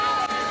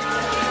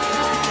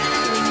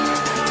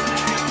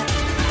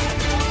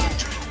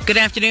Good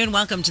afternoon.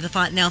 Welcome to the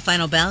Fontanelle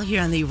Final Bell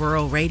here on the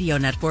Rural Radio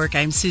Network.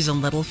 I'm Susan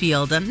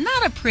Littlefield.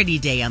 Not a pretty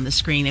day on the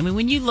screen. I mean,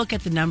 when you look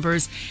at the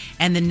numbers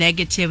and the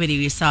negativity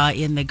we saw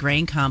in the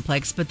grain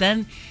complex, but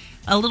then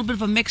a little bit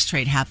of a mixed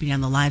trade happening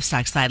on the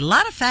livestock side. A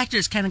lot of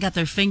factors kind of got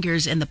their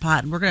fingers in the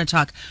pot, and we're going to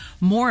talk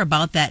more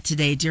about that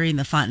today during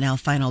the Fontanelle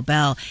Final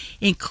Bell,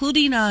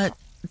 including a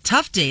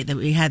tough day that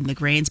we had in the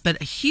grains, but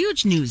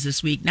huge news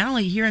this week, not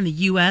only here in the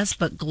U.S.,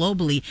 but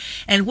globally.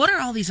 And what are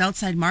all these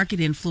outside market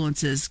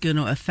influences going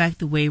to affect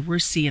the way we're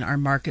seeing our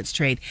markets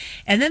trade?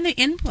 And then the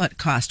input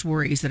cost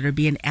worries that are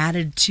being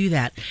added to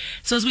that.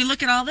 So as we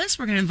look at all this,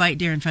 we're going to invite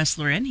Darin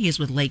Fessler in. He is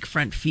with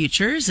Lakefront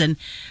Futures. And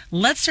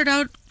let's start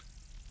out.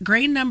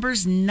 Grain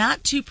numbers,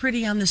 not too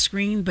pretty on the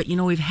screen, but,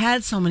 we've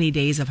had so many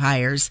days of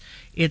hires.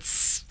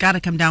 It's got to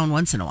come down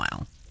once in a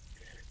while.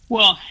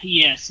 Well,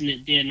 yes, and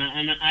it did.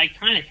 And I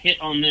kind of hit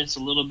on this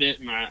a little bit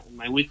in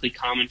my weekly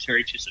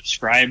commentary to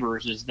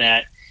subscribers, is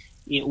that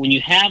when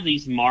you have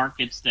these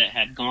markets that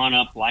have gone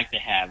up like they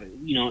have,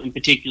 in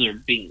particular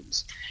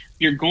beans,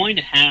 you're going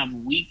to have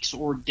weeks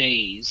or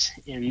days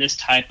in this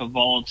type of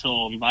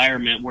volatile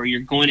environment where you're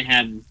going to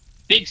have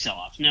big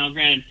sell-offs. Now,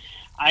 granted,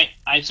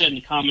 I said in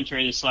the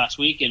commentary this last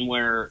weekend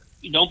where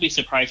don't be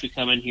surprised we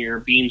come in here,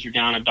 beans are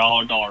down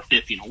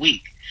 $1.50 in a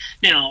week.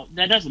 Now,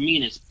 that doesn't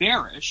mean it's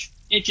bearish.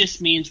 It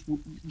just means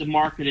the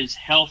market is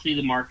healthy,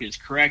 the market is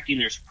correcting,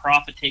 there's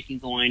profit taking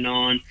going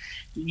on.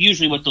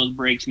 Usually what those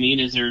breaks mean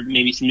is there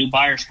may be some new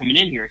buyers coming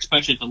in here,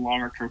 especially if the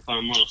longer term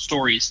fundamental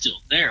story is still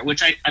there,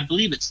 which I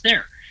believe it's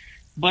there.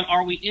 But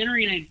are we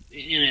entering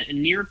in a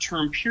near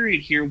term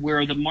period here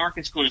where the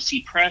market's going to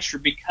see pressure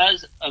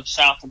because of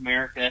South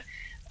America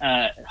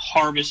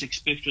harvest,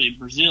 especially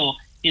Brazil,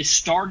 is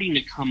starting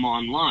to come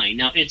online?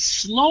 Now, it's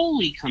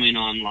slowly coming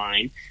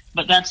online,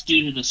 but that's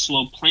due to the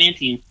slow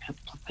planting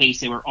pace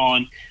they were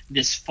on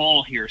this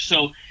fall here.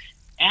 So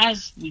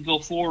as we go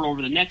forward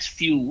over the next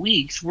few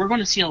weeks, we're going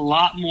to see a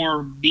lot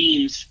more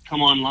beans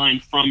come online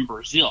from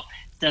Brazil.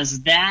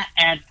 Does that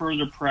add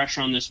further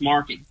pressure on this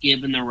market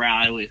given the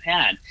rally we've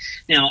had?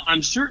 Now,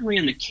 I'm certainly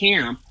in the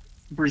camp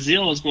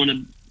Brazil is going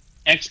to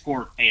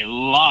export a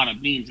lot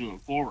of beans moving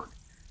forward.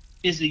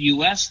 Is the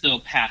U.S., though,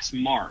 past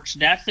March?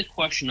 That's the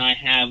question I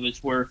have,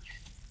 is where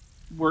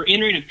we're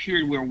entering a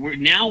period where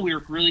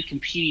we're really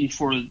competing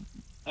for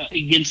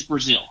against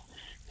Brazil,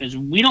 because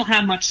we don't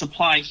have much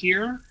supply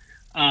here.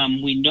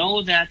 We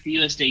know that the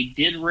USDA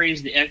did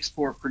raise the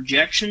export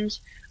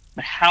projections,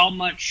 but how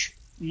much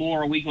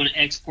more are we going to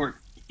export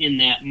in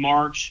that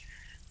March,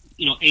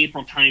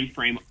 April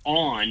timeframe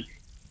on,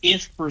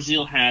 if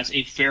Brazil has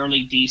a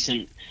fairly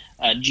decent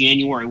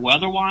January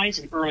weather-wise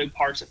and early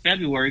parts of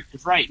February?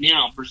 Because right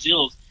now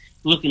Brazil's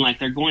looking like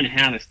they're going to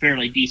have a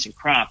fairly decent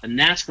crop, and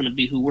that's going to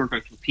be who we're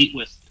going to compete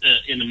with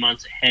in the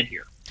months ahead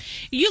here.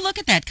 You look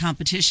at that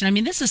competition. I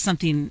mean, this is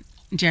something,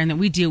 Darin, that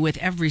we deal with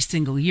every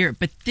single year,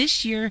 but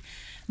this year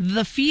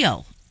the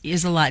feel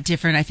is a lot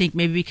different. I think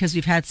maybe because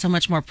we've had so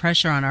much more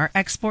pressure on our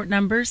export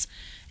numbers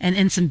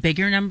and some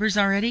bigger numbers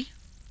already.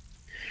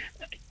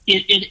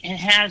 It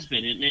has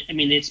been. I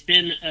mean, it's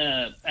been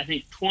I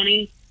think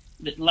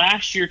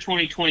last year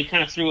 2020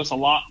 kind of threw us a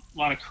lot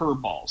of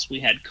curveballs. We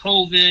had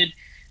COVID.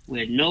 We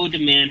had no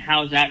demand.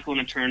 How's that going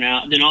to turn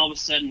out? Then all of a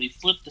sudden we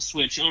flipped the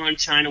switch on.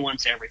 China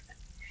wants everything.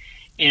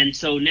 And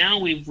so now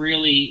we've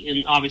really,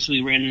 and obviously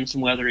we ran into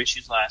some weather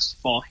issues last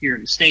fall here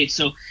in the States.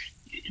 So,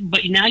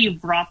 but now you've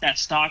brought that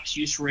stocks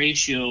use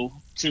ratio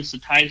since the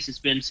tightest it's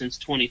been since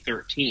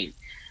 2013.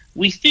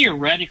 We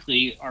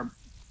theoretically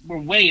we're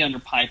way under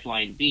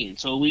pipeline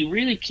beans. So we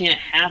really can't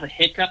have a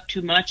hiccup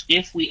too much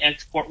if we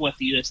export what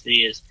the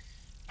USDA is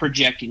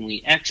projecting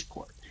we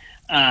export.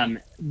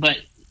 But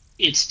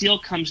it still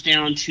comes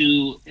down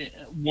to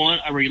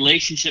a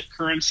relationship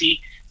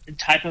currency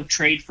type of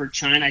trade for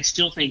China. I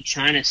still think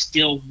China is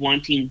still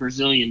wanting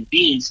Brazilian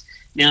beans.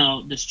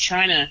 Now, does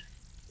China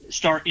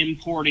start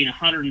importing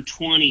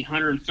 120,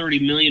 130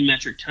 million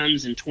metric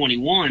tons in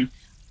 21?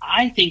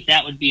 I think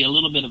that would be a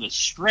little bit of a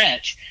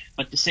stretch.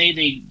 But to say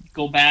they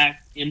go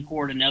back,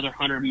 import another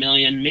 100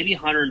 million, maybe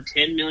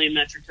 110 million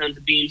metric tons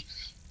of beans,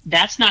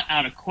 that's not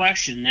out of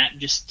question. That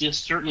just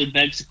certainly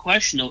begs the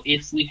question, though,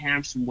 if we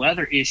have some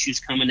weather issues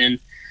coming in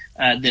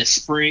this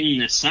spring,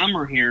 this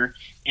summer here,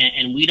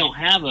 and we don't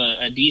have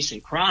a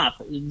decent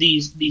crop,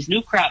 these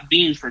new crop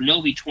beans for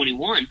Novi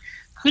 21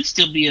 could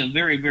still be a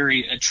very,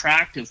 very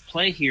attractive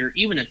play here,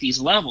 even at these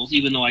levels,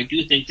 even though I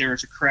do think there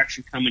is a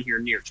correction coming here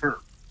near term.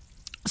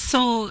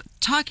 So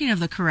talking of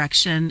the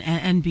correction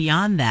and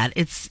beyond that,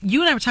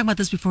 you and I were talking about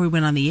this before we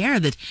went on the air,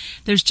 that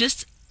there's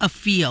just a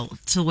feel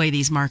to the way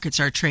these markets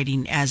are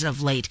trading as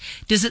of late.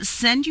 Does it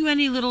send you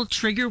any little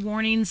trigger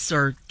warnings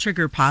or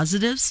trigger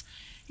positives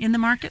in the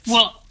markets?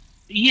 Well,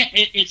 yeah,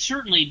 it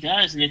certainly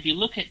does. And if you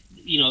look at,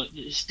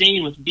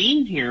 staying with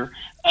bean here,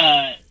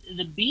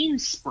 the bean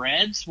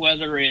spreads,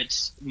 whether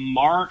it's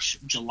March,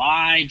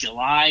 July,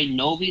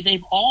 Novi,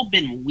 they've all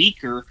been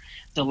weaker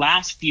the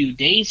last few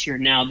days here.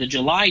 Now, the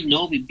July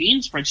Novi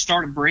bean spread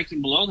started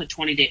breaking below the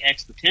 20-day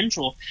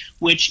exponential,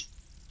 which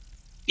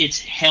It's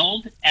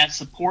held at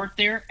support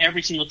there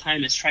every single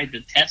time it's tried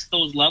to test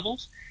those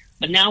levels,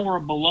 but now we're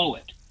below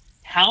it.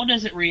 How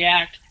does it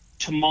react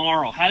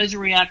tomorrow? How does it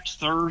react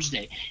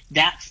Thursday?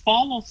 That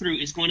follow through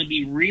is going to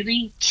be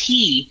really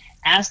key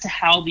as to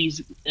how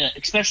these,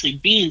 especially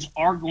beans,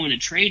 are going to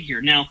trade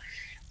here. Now,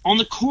 on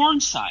the corn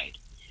side,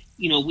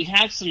 we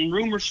had some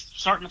rumors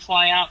starting to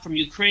fly out from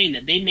Ukraine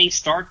that they may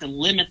start to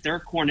limit their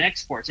corn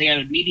exports. They had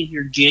a meeting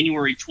here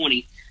January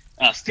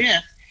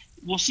 25th.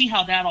 We'll see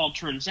how that all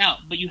turns out.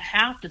 But you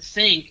have to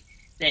think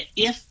that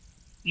if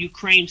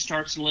Ukraine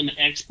starts to limit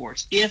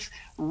exports, if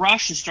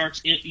Russia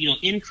starts,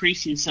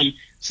 increasing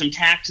some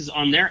taxes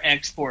on their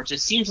exports,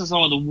 it seems as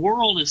though the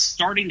world is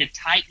starting to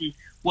tighten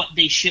what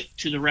they ship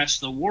to the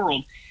rest of the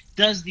world.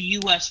 Does the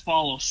U.S.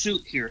 follow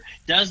suit here?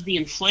 Does the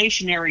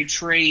inflationary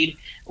trade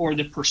or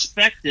the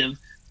perspective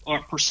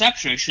or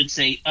perception, I should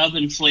say, of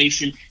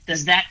inflation,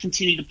 does that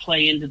continue to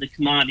play into the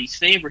commodities'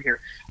 favor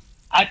here?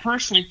 I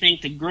personally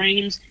think the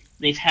grains,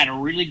 they've had a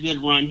really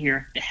good run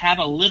here. To have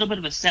a little bit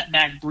of a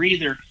setback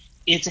breather,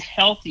 it's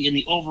healthy in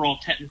the overall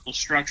technical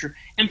structure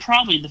and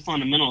probably the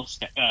fundamental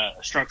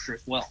structure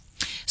as well.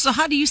 So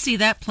how do you see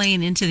that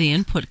playing into the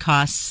input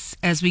costs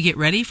as we get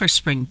ready for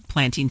spring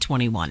planting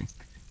 21?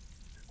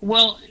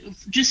 Well,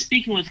 just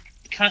speaking with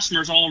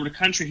customers all over the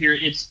country here,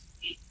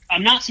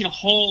 I'm not seeing a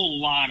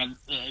whole lot of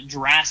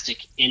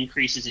drastic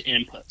increases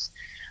in inputs.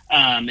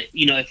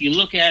 If you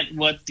look at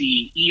what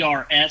the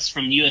ERS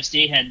from the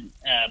USDA had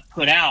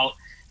put out,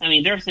 I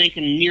mean, they're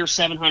thinking near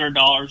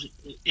 $700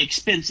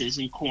 expenses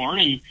in corn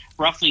and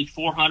roughly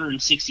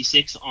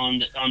 $466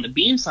 on the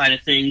bean side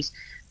of things.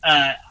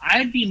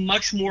 I'd be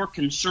much more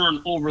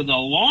concerned over the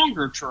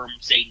longer term,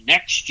 say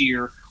next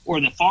year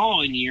or the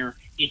following year.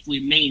 If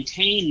we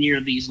maintain near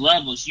these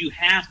levels, you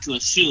have to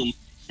assume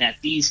that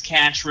these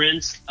cash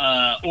rents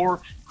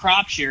or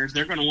crop shares,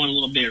 they're going to want a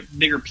little bit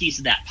bigger piece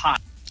of that pie.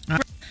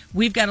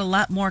 We've got a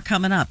lot more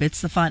coming up. It's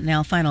the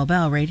Fontanelle Final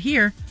Bell right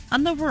here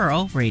on the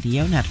Rural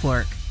Radio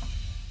Network.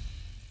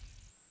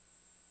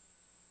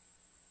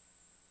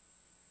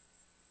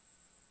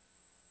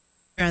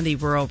 On the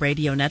Rural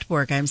Radio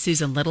Network, I'm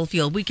Susan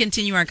Littlefield. We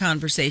continue our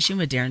conversation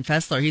with Darin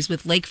Fessler. He's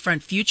with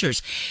Lakefront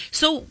Futures.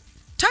 So,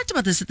 talked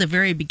about this at the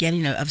very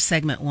beginning of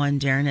segment one,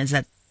 Darin, is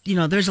that,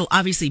 there's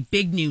obviously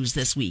big news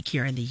this week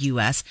here in the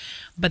U.S.,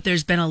 but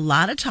there's been a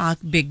lot of talk,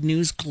 big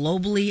news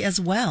globally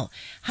as well.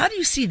 How do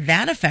you see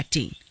that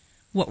affecting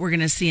what we're going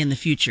to see in the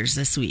futures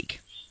this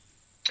week?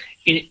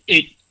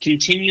 It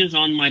continues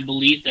on my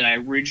belief that I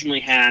originally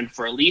had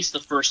for at least the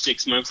first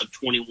 6 months of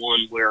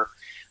 21, where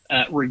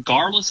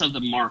regardless of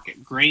the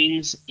market,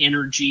 grains,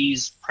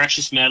 energies,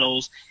 precious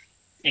metals,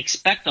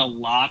 expect a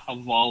lot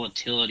of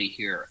volatility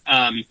here.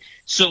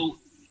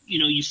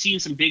 You've seen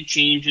some big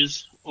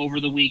changes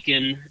over the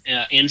weekend.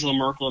 Angela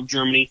Merkel of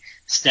Germany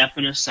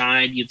stepping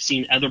aside. You've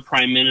seen other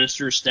prime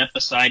ministers step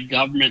aside,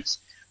 governments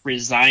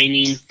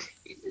resigning.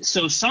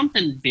 So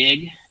something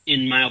big,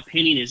 in my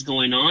opinion, is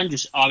going on.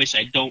 Just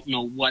obviously I don't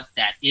know what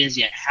that is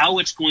yet. How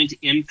it's going to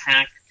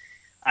impact,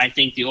 I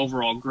think, the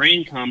overall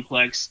grain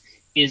complex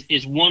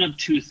is one of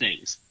two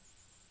things.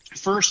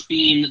 First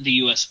being the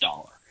U.S.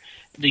 dollar.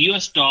 The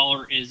U.S.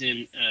 dollar is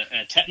in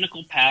a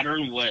technical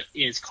pattern, what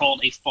is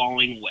called a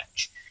falling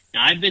wedge.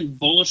 Now, I've been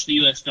bullish the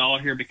U.S. dollar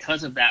here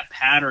because of that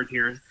pattern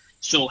here.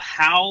 So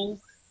how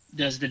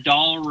does the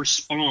dollar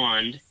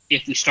respond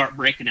if we start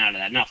breaking out of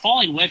that? Now,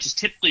 falling wedge is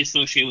typically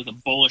associated with a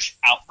bullish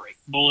outbreak,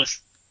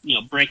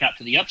 breakout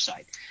to the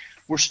upside.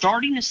 We're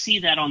starting to see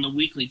that on the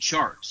weekly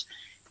charts.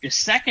 The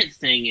second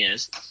thing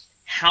is,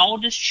 how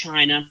does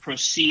China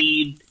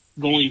proceed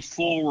going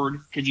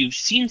forward? Because you've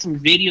seen some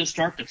videos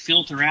start to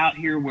filter out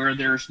here where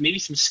there's maybe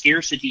some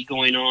scarcity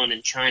going on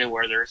in China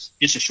where there's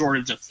just a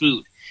shortage of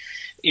food.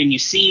 And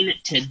you've seen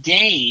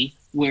today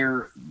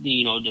where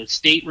the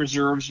state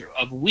reserves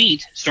of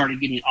wheat started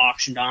getting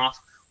auctioned off.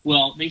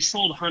 Well, they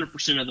sold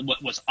 100% of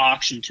what was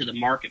auctioned to the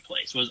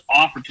marketplace, was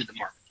offered to the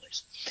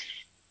marketplace.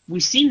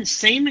 We've seen the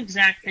same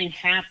exact thing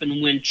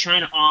happen when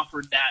China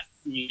offered that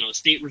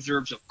state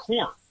reserves of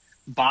corn.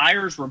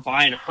 Buyers were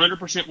buying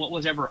 100% what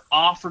was ever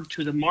offered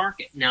to the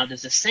market. Now,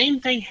 does the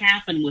same thing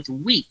happen with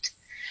wheat?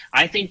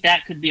 I think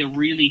that could be a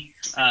really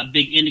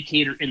big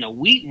indicator in the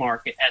wheat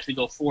market as we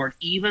go forward,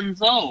 even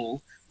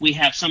though we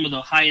have some of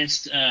the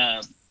highest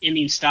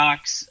ending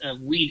stocks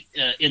of wheat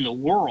in the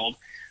world,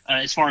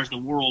 as far as the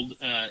world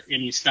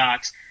ending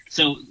stocks.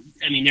 So,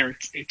 I mean, they're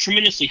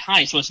tremendously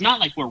high. So it's not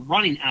like we're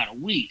running out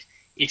of wheat.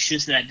 It's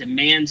just that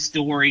demand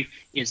story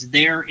is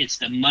there. It's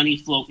the money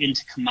flow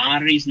into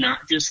commodities,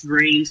 not just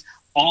grains,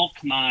 all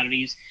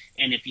commodities.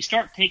 And if you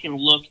start taking a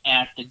look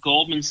at the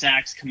Goldman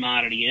Sachs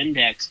Commodity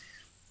Index,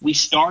 we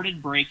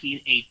started breaking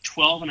a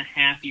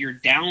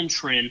 12.5-year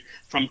downtrend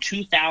from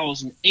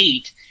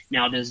 2008.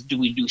 Now, do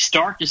we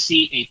start to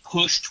see a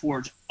push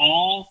towards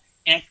all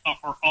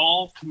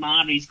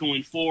commodities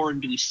going forward?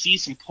 And do we see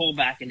some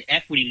pullback in the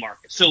equity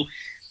market? So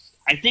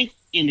I think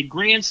in the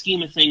grand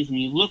scheme of things, when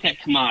you look at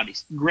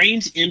commodities,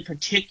 grains in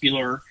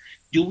particular,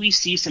 do we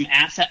see some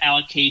asset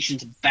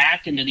allocations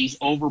back into these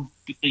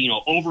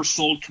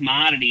oversold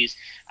commodities?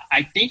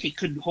 I think it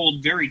could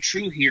hold very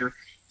true here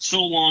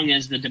so long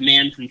as the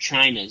demand from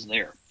China is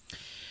there.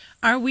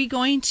 Are we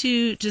going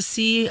to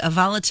see a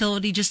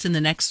volatility just in the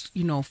next,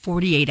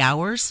 48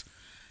 hours,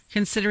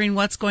 considering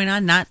what's going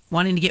on, not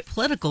wanting to get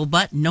political,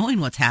 but knowing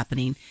what's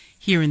happening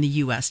here in the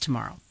U.S.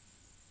 tomorrow?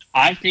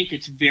 I think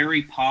it's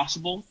very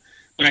possible,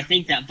 but I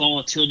think that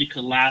volatility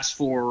could last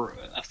for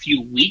a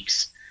few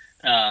weeks.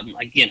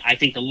 Again, I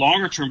think the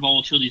longer-term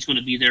volatility is going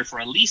to be there for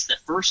at least the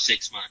first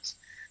 6 months.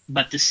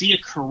 But to see a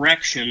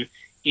correction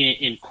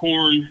in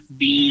corn,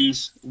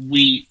 beans,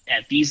 wheat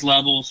at these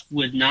levels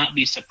would not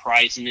be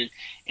surprising.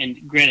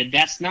 And granted,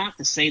 that's not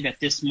to say that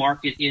this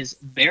market is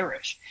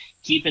bearish.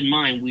 Keep in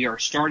mind, we are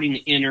starting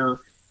to enter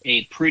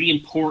a pretty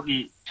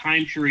important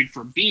time period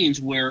for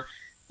beans where,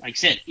 like I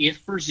said,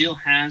 if Brazil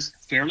has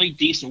fairly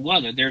decent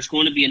weather, there's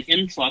going to be an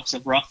influx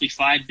of roughly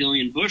 5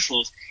 billion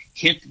bushels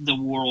hit the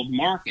world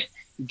market.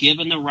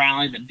 Given the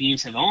rally that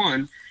beans have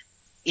on,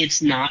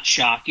 it's not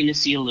shocking to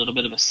see a little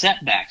bit of a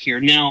setback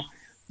here. Now,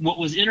 what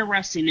was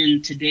interesting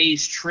in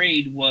today's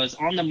trade was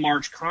on the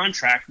March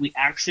contract, we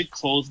actually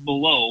closed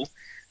below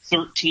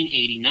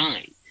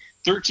 1389.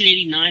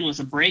 1389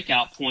 was a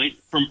breakout point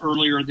from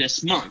earlier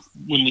this month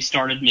when we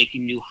started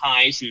making new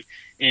highs and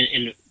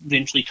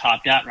eventually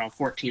topped out around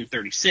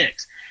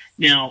 1436.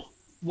 Now,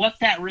 what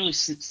that really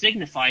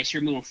signifies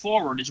here moving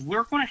forward is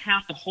we're going to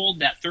have to hold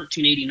that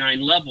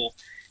 1389 level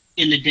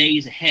in the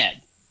days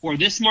ahead, or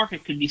this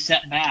market could be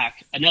set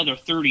back another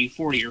 30,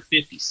 40, or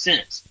 50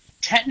 cents.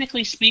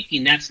 Technically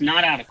speaking, that's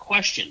not out of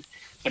question.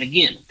 But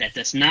again, that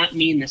does not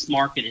mean this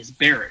market is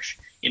bearish.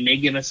 It may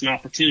give us an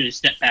opportunity to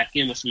step back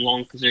in with some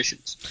long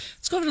positions.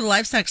 Let's go over to the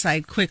livestock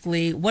side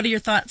quickly. What are your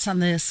thoughts on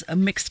this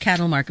mixed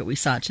cattle market we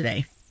saw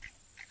today?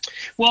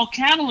 Well,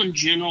 cattle in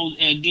general,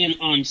 again,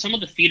 on some of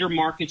the feeder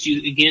markets,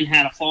 you again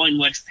had a falling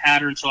wedge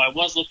pattern. So I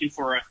was looking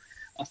for a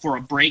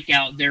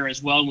breakout there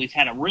as well. And we've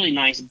had a really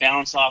nice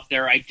bounce off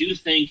there. I do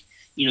think,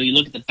 you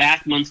look at the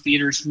back month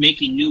feeders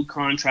making new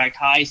contract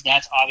highs.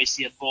 That's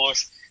obviously a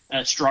bullish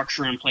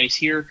structure in place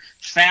here.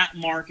 Fat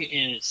market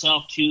in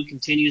itself, too,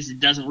 continues. It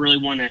doesn't really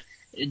want to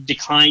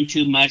decline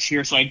too much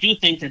here. So I do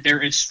think that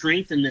there is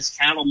strength in this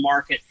cattle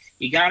market.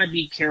 You got to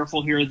be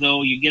careful here,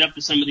 though. You get up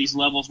to some of these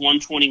levels,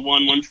 121,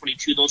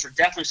 122. Those are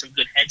definitely some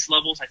good hedge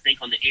levels, I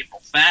think, on the April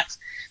fats.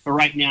 But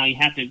right now, you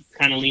have to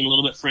kind of lean a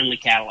little bit friendly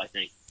cattle, I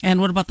think. And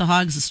what about the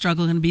hogs? The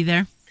struggle going to be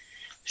there?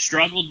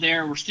 Struggled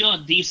there. We're still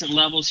at decent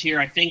levels here.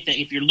 I think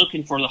that if you're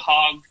looking for the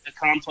hog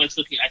complex,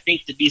 I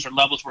think that these are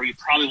levels where you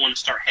probably want to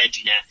start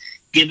hedging at,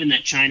 given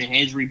that China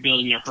is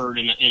rebuilding their herd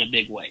in a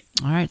big way.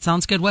 All right,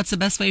 sounds good. What's the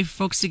best way for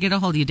folks to get a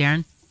hold of you,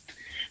 Darin?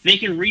 They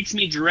can reach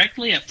me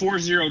directly at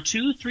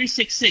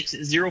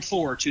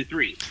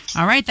 402-366-0423.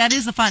 All right, that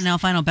is the Fontanelle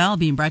Final Bell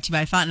being brought to you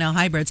by Fontanelle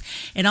Hybrids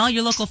and all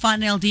your local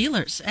Fontanelle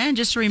dealers. And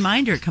just a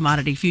reminder,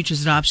 commodity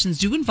futures and options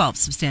do involve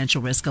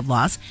substantial risk of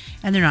loss,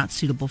 and they're not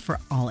suitable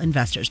for all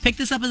investors. Pick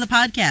this up as a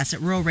podcast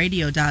at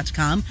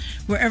ruralradio.com,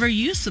 wherever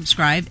you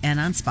subscribe, and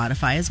on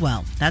Spotify as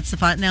well. That's the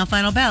Fontanelle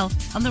Final Bell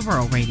on the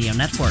Rural Radio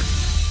Network.